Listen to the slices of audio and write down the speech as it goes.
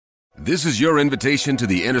This is your invitation to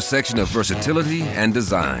the intersection of versatility and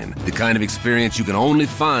design. The kind of experience you can only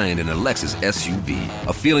find in a Lexus SUV.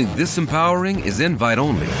 A feeling this empowering is invite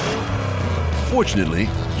only. Fortunately,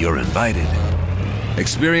 you're invited.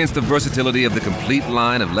 Experience the versatility of the complete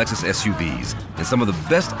line of Lexus SUVs and some of the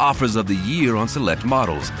best offers of the year on select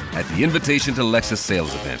models at the Invitation to Lexus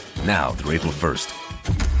sales event, now through April 1st.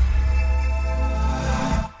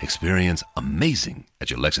 Experience amazing at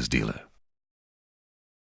your Lexus dealer.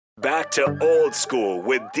 Back to old school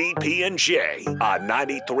with DP and J on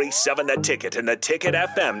 93.7 The Ticket and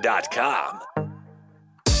theticketfm.com.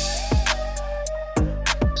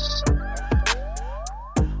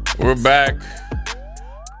 We're back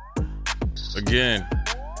again.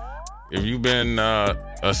 If you've been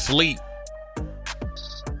asleep,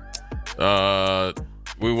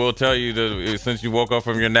 we will tell you that since you woke up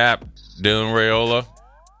from your nap, Dylan Raiola,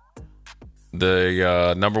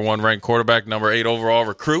 the number 1 ranked quarterback, number 8 overall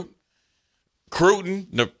recruit,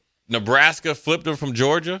 Nebraska flipped him from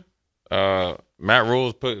Georgia. Matt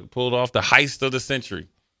Rule's pulled off the heist of the century.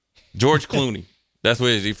 George Clooney. That's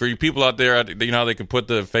what it is. For you people out there, you know how they can put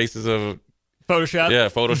the faces of Photoshop? Yeah,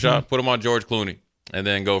 Photoshop. Put them on George Clooney and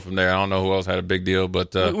then go from there. I don't know who else had a big deal,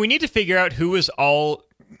 but we need to figure out who was all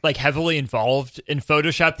like heavily involved in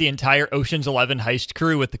Photoshop the entire Ocean's 11 heist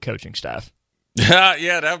crew with the coaching staff.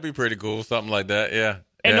 Yeah, that would be pretty cool. Something like that. Yeah,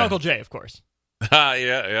 and Uncle Jay, of course.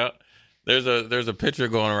 Yeah. There's a picture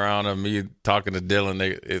going around of me talking to Dylan.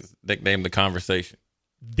 It's nicknamed The Conversation.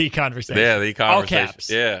 The Conversation. Yeah, The Conversation. All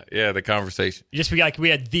caps. Yeah, The Conversation. Just like we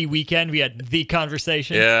had The Weekend, we had The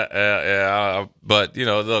Conversation. Yeah. But, you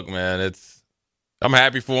know, look, man, I'm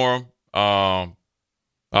happy for him.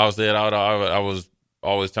 Obviously, I was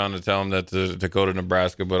always trying to tell him that to go to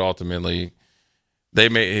Nebraska, but ultimately they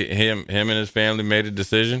made him and his family made a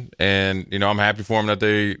decision. And, you know, I'm happy for him that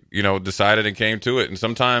they, you know, decided and came to it. And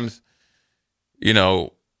sometimes, you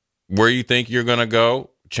know, where you think you're going to go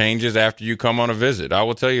changes after you come on a visit. I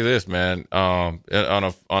will tell you this, man, on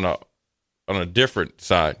a different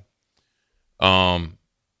side. I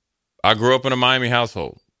grew up in a Miami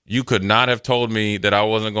household. You could not have told me that I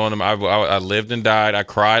wasn't going to. I lived and died. I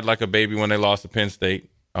cried like a baby when they lost to Penn State.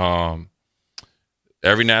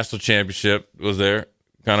 Every national championship was there.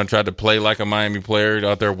 Kind of tried to play like a Miami player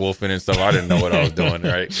out there wolfing and stuff. I didn't know what I was doing,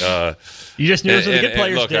 right? You just knew it was what the good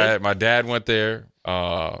players look, did. my dad went there.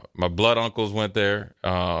 My blood uncles went there.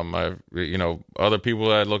 Other people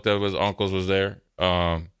that I looked at as uncles was there.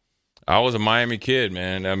 I was a Miami kid,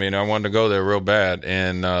 man. I mean, I wanted to go there real bad,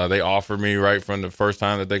 and they offered me right from the first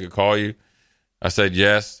time that they could call you. I said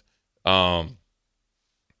yes. But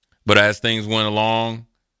as things went along,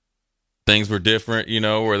 things were different, you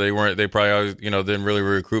know, where they probably always, you know, didn't really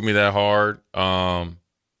recruit me that hard. Then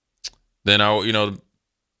I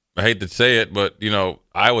hate to say it, but, you know,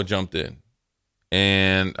 Iowa jumped in.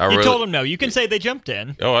 And you told them no. You can say they jumped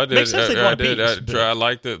in. Oh, I did. Makes sense I did. I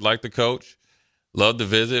liked the coach. Loved the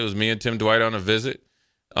visit. It was me and Tim Dwight on a visit.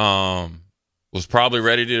 Was probably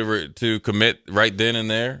ready to commit right then and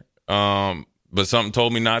there. But something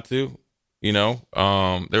told me not to. You know,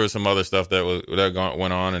 there was some other stuff that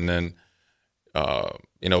went on, and then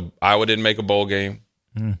Iowa didn't make a bowl game.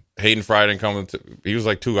 Hayden Fry didn't come. He was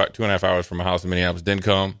like 2.5 hours from my house in Minneapolis. Didn't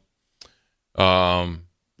come.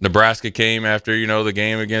 Nebraska came after, you know, the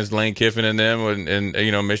game against Lane Kiffin and them, and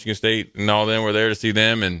you know, Michigan State and all them were there to see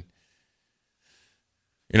them, and,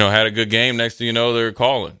 you know, had a good game. Next thing you know, they're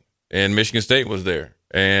calling, and Michigan State was there,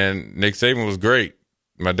 and Nick Saban was great.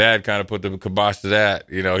 My dad kind of put the kibosh to that.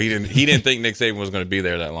 You know, he didn't think Nick Saban was going to be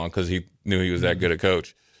there that long because he knew he was that good a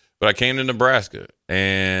coach. But I came to Nebraska,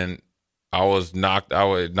 and it knocked it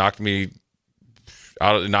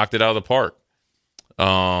out of the park.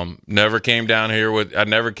 Never came down here I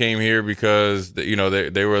never came here because, you know,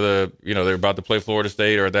 they were they're about to play Florida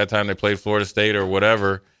State, or at that time they played Florida State or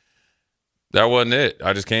whatever. That wasn't it.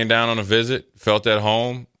 I just came down on a visit, felt at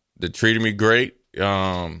home. They treated me great.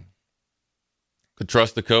 Could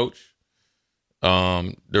trust the coach.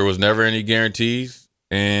 There was never any guarantees.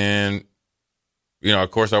 And, you know, of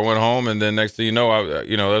course I went home, and then next thing you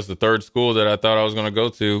know, that's the third school that I thought I was going to go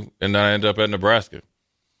to. And then I ended up at Nebraska.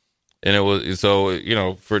 And it was, so, you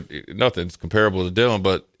know, for nothing's comparable to Dylan,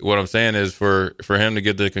 but what I'm saying is for him to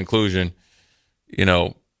get to the conclusion, you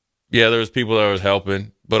know, yeah, there was people that was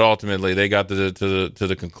helping, but ultimately they got to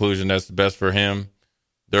the conclusion that's the best for him,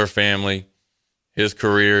 their family, his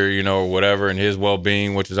career, you know, or whatever, and his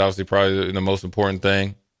well-being, which is obviously probably the most important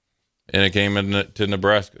thing. And it came to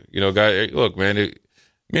Nebraska. You know, look, man, me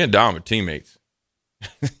and Dom are teammates.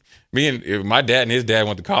 My dad and his dad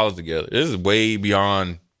went to college together. This is way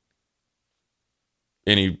beyond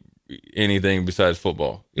any anything besides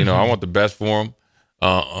football. You know, I want the best for him.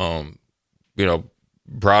 You know,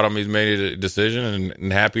 proud of him he's made a decision,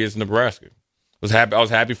 and happy it's Nebraska. I was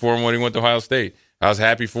happy for him when he went to Ohio State. I was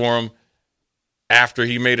happy for him after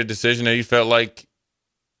he made a decision that he felt like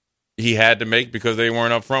he had to make because they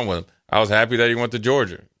weren't up front with him. I was happy that he went to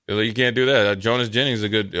Georgia. You can't do that. Jonas Jennings is a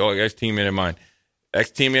good ex-teammate of mine.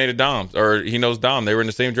 Ex-teammate of Dom's, or he knows Dom. They were in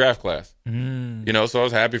the same draft class. You know, so I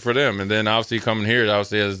was happy for them. And then obviously coming here,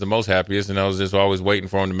 obviously I was the most happiest, and I was just always waiting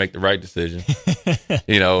for him to make the right decision,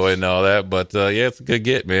 you know, and all that. But yeah, it's a good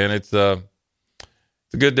get, man. It's a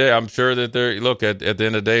good day. I'm sure that look at the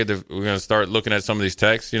end of the day, we're going to start looking at some of these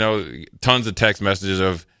texts. You know, tons of text messages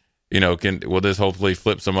of, you know, will this hopefully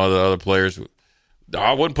flip some other players?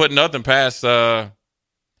 I wouldn't put nothing past,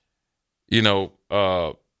 you know,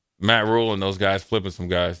 Matt Rule and those guys flipping some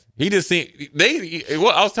guys. He just seemed I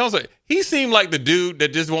was telling you, he seemed like the dude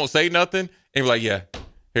that just won't say nothing and be like, yeah,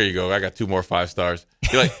 here you go. I got 2 more 5 stars.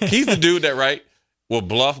 You're like, he's the dude that will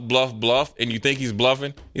bluff, and you think he's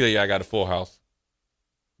bluffing. He's like, yeah, I got a full house.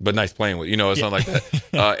 But nice playing with, you know, something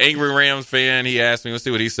like that. Angry Rams fan, he asked me, let's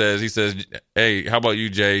see what he says. He says, hey, how about you,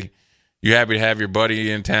 Jay? You happy to have your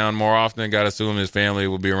buddy in town more often? Got to assume his family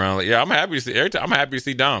will be around. Like, yeah, I'm happy to see. Every time I'm happy to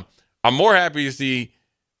see Dom. I'm more happy to see.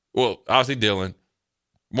 Well, obviously Dylan.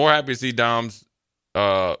 More happy to see Dom's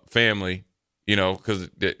family. You know, because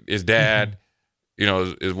his dad, you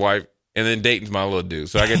know, his wife, and then Dayton's my little dude.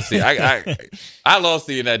 So I get to see. I love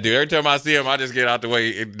seeing that dude. Every time I see him, I just get out the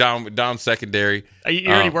way. Dom's secondary. Are you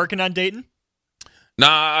already working on Dayton?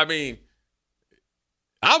 Nah, I mean.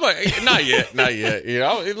 Not yet. You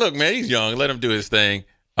know, look, man, he's young. Let him do his thing.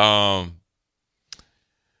 Let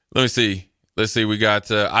me see. Let's see. We got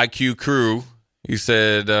IQ Crew. He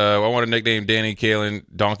said, I want to nickname Danny Kalen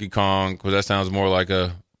Donkey Kong because that sounds more like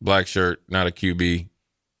a black shirt, not a QB.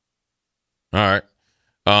 All right.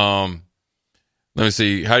 Let me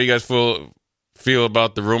see. How do you guys feel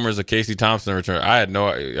about the rumors of Casey Thompson return? I'd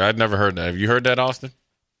never heard that. Have you heard that, Austin?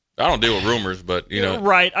 I don't deal with rumors, but, you know.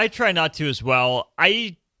 Right. I try not to as well.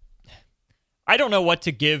 I don't know what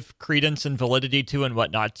to give credence and validity to and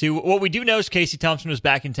what not to. What we do know is Casey Thompson was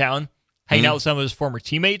back in town, hanging out with some of his former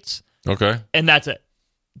teammates. Okay. And that's it.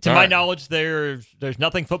 To my knowledge, there's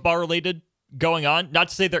nothing football-related going on. Not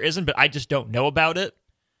to say there isn't, but I just don't know about it.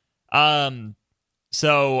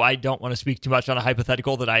 So I don't want to speak too much on a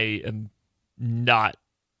hypothetical that I am not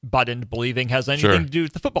bought into believing has anything to do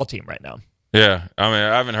with the football team right now. Yeah, I mean,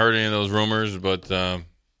 I haven't heard any of those rumors, but I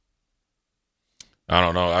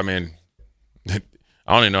don't know. I mean, I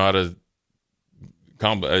don't even know how to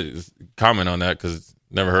comment on that because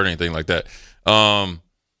never heard anything like that.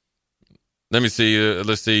 Let me see.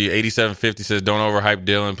 Let's see. 8750 says, don't overhype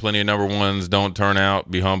Dylan. Plenty of number ones. Don't turn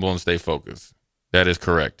out. Be humble and stay focused. That is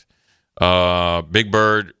correct. Big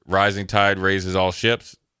Bird, rising tide raises all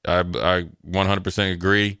ships. I 100%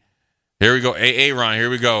 agree. Here we go. Ron, here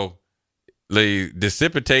we go.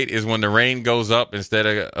 Dissipate is when the rain goes up instead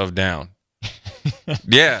of down.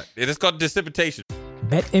 Yeah, it is called dissipation.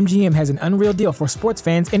 BetMGM has an unreal deal for sports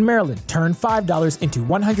fans in Maryland. Turn $5 into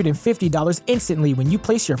 $150 instantly when you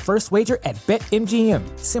place your first wager at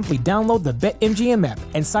BetMGM. Simply download the BetMGM app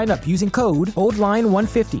and sign up using code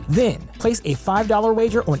OldLine150. Then, place a $5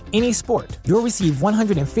 wager on any sport. You'll receive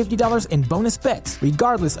 $150 in bonus bets,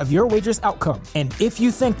 regardless of your wager's outcome. And if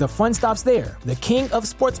you think the fun stops there, the king of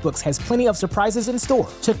sportsbooks has plenty of surprises in store.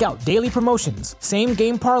 Check out daily promotions,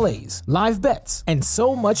 same-game parlays, live bets, and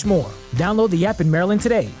so much more. Download the app in Maryland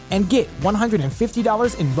today and get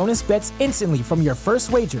 $150 in bonus bets instantly from your first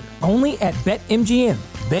wager. Only at BetMGM.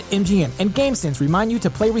 BetMGM and GameSense remind you to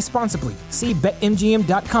play responsibly. See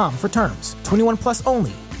BetMGM.com for terms. 21 plus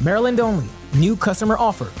only. Maryland only. New customer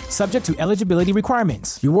offer. Subject to eligibility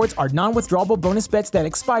requirements. Rewards are non-withdrawable bonus bets that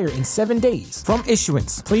expire in 7 days. From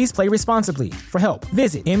issuance, please play responsibly. For help,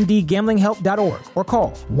 visit mdgamblinghelp.org or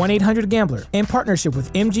call 1-800-GAMBLER in partnership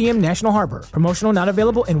with MGM National Harbor. Promotional not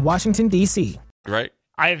available in Washington, D.C. Right?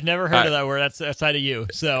 I have never heard of that word. That's outside of you,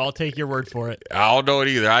 so I'll take your word for it. I don't know it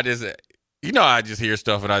either. I just hear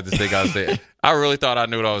stuff and I just think I was saying. I really thought I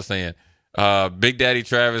knew what I was saying. Big Daddy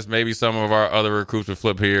Travis, maybe some of our other recruits will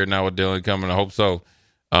flip here now with Dylan coming. I hope so.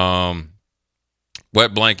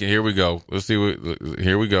 Wet Blanket, here we go. Let's see.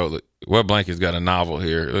 Here we go. Wet Blanket's got a novel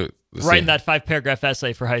here. Writing that 5-paragraph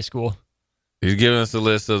essay for high school. He's giving us a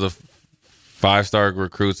list of the 5-star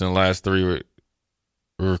recruits in the last 3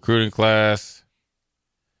 recruiting class.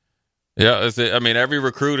 Yeah, that's it. I mean, every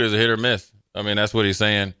recruit is a hit or miss. I mean, that's what he's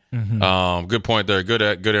saying. Mm-hmm. Good point there.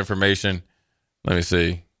 Good information. Let me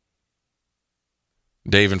see.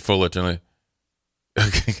 Dave and Fullerton.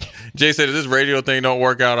 Jay said, if this radio thing don't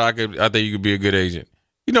work out, I think you could be a good agent.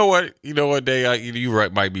 You know what? Day you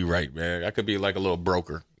might be right, man. I could be like a little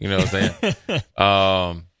broker. You know what I'm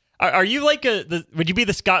saying? Are you like would you be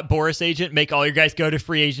the Scott Boras agent? Make all your guys go to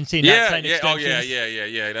free agency and not sign extensions? Oh,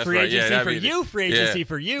 yeah. That's free right. Agency Yeah, for you, free agency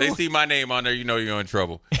for you. They see my name on there, you know you're in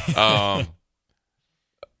trouble.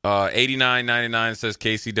 89.99 says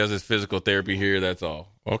Casey does his physical therapy here. That's all.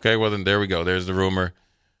 Okay, well then there we go. There's the rumor.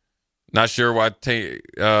 Not sure why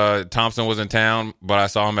Thompson was in town, but I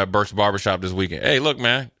saw him at Burke's Barbershop this weekend. Hey, look,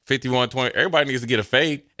 man, 5120. Everybody needs to get a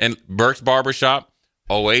fade. And Burke's Barbershop,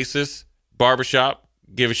 Oasis Barbershop.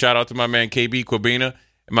 Give a shout out to my man KB Quabina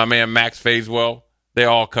and my man Max Fadeswell. They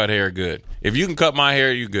all cut hair good. If you can cut my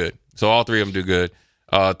hair, you good. So all three of them do good.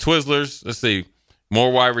 Twizzlers, let's see.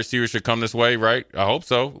 More wide receivers should come this way, right? I hope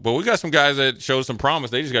so. But we got some guys that show some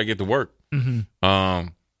promise. They just got to get to work. Mm-hmm.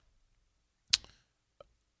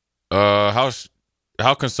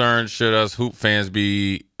 How concerned should us Hoop fans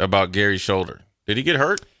be about Gary's shoulder? Did he get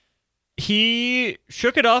hurt? He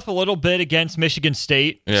shook it off a little bit against Michigan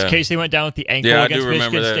State. Yeah. In case he went down with the ankle I against do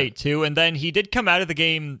remember Michigan that. State too. And then he did come out of the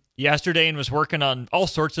game yesterday and was working on all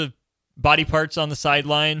sorts of body parts on the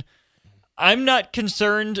sideline. I'm not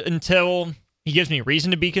concerned until he gives me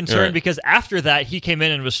reason to be concerned, because after that he came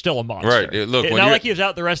in and was still a monster. Right. Look, It's not like he was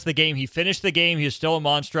out the rest of the game. He finished the game. He was still a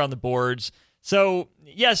monster on the boards. So,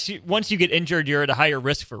 yes, once you get injured, you're at a higher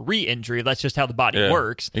risk for re-injury. That's just how the body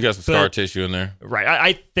works. You got some scar tissue in there. Right.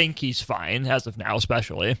 I think he's fine, as of now,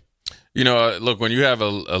 especially. You know, look, when you have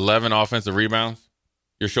 11 offensive rebounds,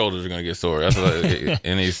 your shoulders are going to get sore. That's what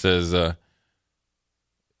and he says,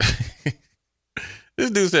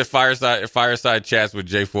 this dude said fireside chats with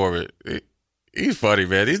Jay Forbett. He's funny,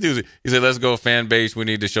 man. These dudes, he said, let's go fan base. We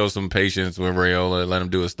need to show some patience with Raiola and let him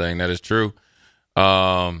do his thing. That is true.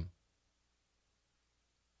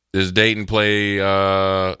 Does Dayton play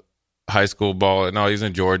high school ball? No, he's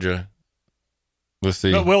in Georgia. Let's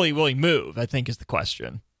see. But will he move, I think is the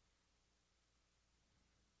question.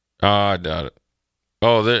 I doubt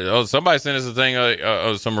it. Somebody sent us a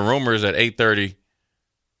thing, some rumors at 8:30.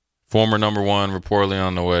 Former number one reportedly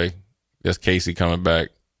on the way. That's Casey coming back.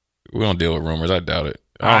 We don't deal with rumors. I doubt it.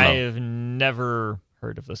 I've never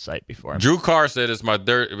heard of the site before. Drew Carr said it's my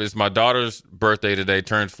daughter's birthday today.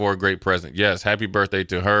 Turns 4, great present. Yes, happy birthday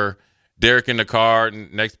to her. Derek in the car.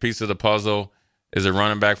 Next piece of the puzzle is a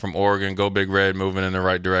running back from Oregon. Go Big Red, moving in the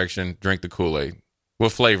right direction. Drink the Kool-Aid.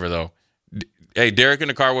 What flavor though? Hey, Derek in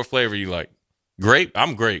the car. What flavor you like? Grape.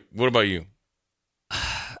 I'm grape. What about you?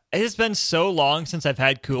 It has been so long since I've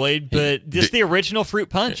had Kool-Aid, but just the original fruit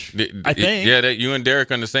punch, I think. Yeah, you and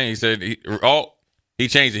Derek on the same. He said he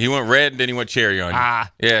changed it. He went red, then he went cherry on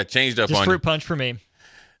you. Yeah, changed up just on fruit you. punch for me.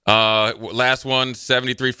 Last one,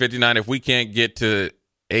 73.59. If we can't get to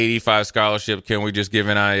 85 scholarship, can we just give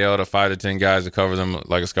NIL to 5 to 10 guys to cover them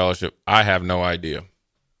like a scholarship? I have no idea.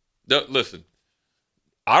 Listen,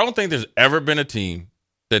 I don't think there's ever been a team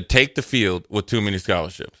that take the field with too many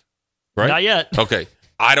scholarships. Right? Not yet. Okay.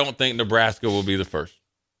 I don't think Nebraska will be the first.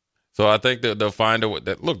 So I think that they'll find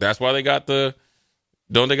look, that's why they got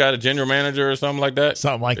don't they got a general manager or something like that?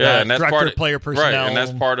 Something like that. And that's Director part of player personnel. Right, and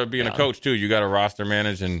that's part of being a coach too. You got to roster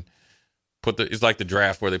manage and it's like the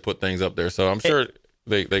draft where they put things up there. So I'm sure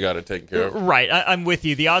they got it taken care of. Right. I'm with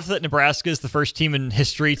you. The odds that Nebraska is the first team in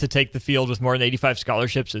history to take the field with more than 85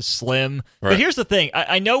 scholarships is slim. Right. But here's the thing.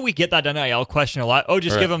 I know we get that NIL question a lot. Oh,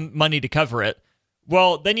 just give them money to cover it.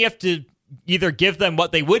 Well, then you have to either give them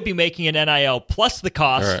what they would be making in NIL plus the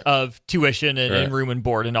cost of tuition and room and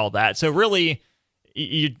board and all that. So really,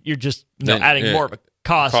 you're just adding more of a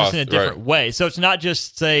cost just in a different way. So it's not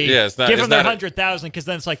just give them their 100,000 because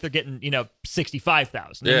then it's like they're getting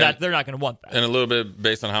 65,000. Yeah. And they're not going to want that. And a little bit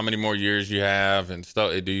based on how many more years you have and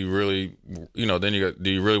stuff. Do you really, do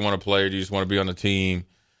you really want to play or do you just want to be on the team?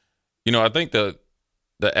 I think the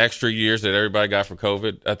extra years that everybody got for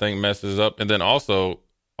COVID, I think messes up. And then also,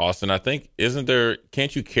 Austin, I think,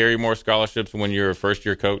 can't you carry more scholarships when you're a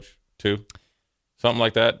first-year coach, too? Something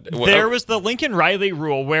like that? There was the Lincoln Riley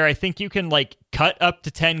rule where I think you can, cut up to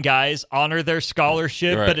 10 guys, honor their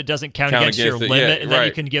scholarship, but it doesn't count against your limit, and then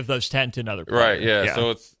you can give those 10 to another player. Right, yeah.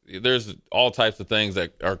 So there's all types of things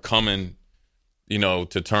that are coming, to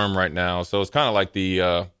term right now. So it's kind of like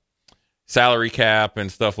the salary cap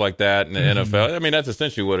and stuff like that in the NFL. I mean, that's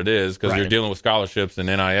essentially what it is because you're dealing with scholarships and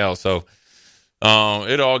NIL. So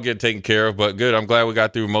it'll all get taken care of, but good. I'm glad we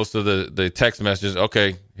got through most of the text messages.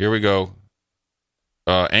 Okay, here we go.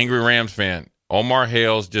 Angry Rams fan. Omar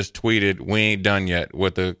Hales just tweeted, "We ain't done yet,"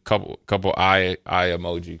 with a couple eye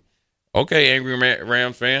emoji. Okay, Angry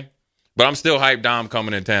Rams fan. But I'm still hyped Dom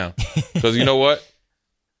coming in town. Because you know what?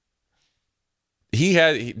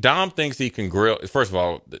 Dom thinks he can grill. First of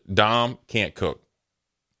all, Dom can't cook.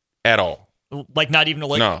 at all. Like not even a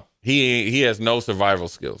lick? No, he has no survival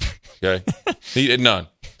skills. Okay, none.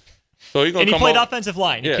 So he gonna and he come played over, offensive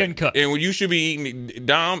line. He couldn't cook. And when you should be eating,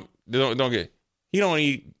 Dom, don't get. He don't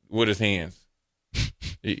eat with his hands.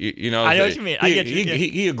 You know, I know what you mean. I get you.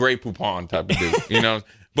 He a great poupon type of dude. You know,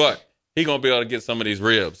 but he gonna be able to get some of these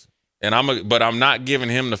ribs. And I'm not giving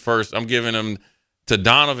him the first. I'm giving him to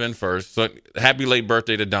Donovan first. So happy late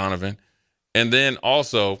birthday to Donovan. And then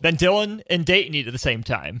also. Then Dylan and Dayton eat at the same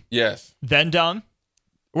time. Yes. Then Dom.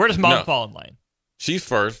 Where does Mom fall in line? She's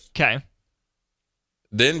first. Okay.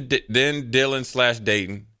 Then Dylan /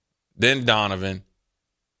 Dayton. Then Donovan.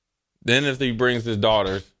 Then if he brings his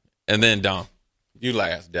daughters. And then Dom. You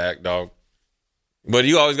last, Jack, dog. But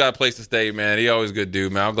you always got a place to stay, man. He always a good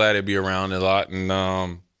dude, man. I'm glad he'd be around a lot.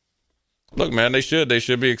 And look, man, they should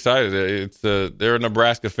be excited. They're a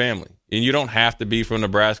Nebraska family, and you don't have to be from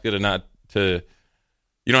Nebraska to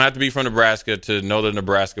know the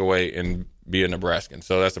Nebraska way and be a Nebraskan.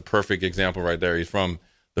 So that's a perfect example right there. He's from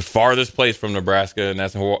the farthest place from Nebraska, and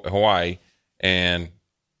that's Hawaii, and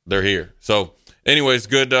they're here. So, anyways,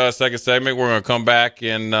 good second segment. We're going to come back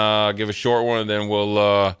and give a short one, and then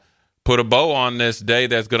we'll put a bow on this day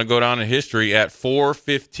that's going to go down in history at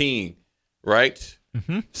 4:15, right?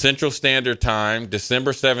 Mm-hmm. Central Standard Time,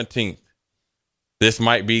 December 17th. This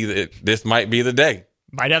might be the day.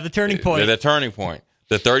 Might have the turning point. The turning point.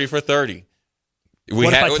 The 30 for 30.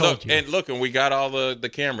 What if I told you? And look, and we got all the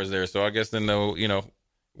cameras there, so I guess then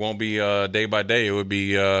won't be day by day. It would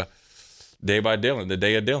be day by Dylan, the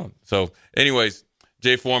day of Dylan. So, anyways,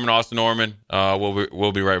 Jay Foreman, Austin Norman.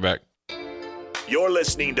 We'll be right back. You're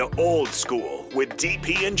listening to Old School with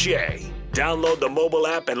DP and J. Download the mobile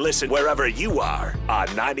app and listen wherever you are on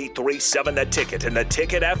 93.7 The Ticket and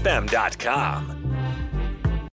theticketfm.com.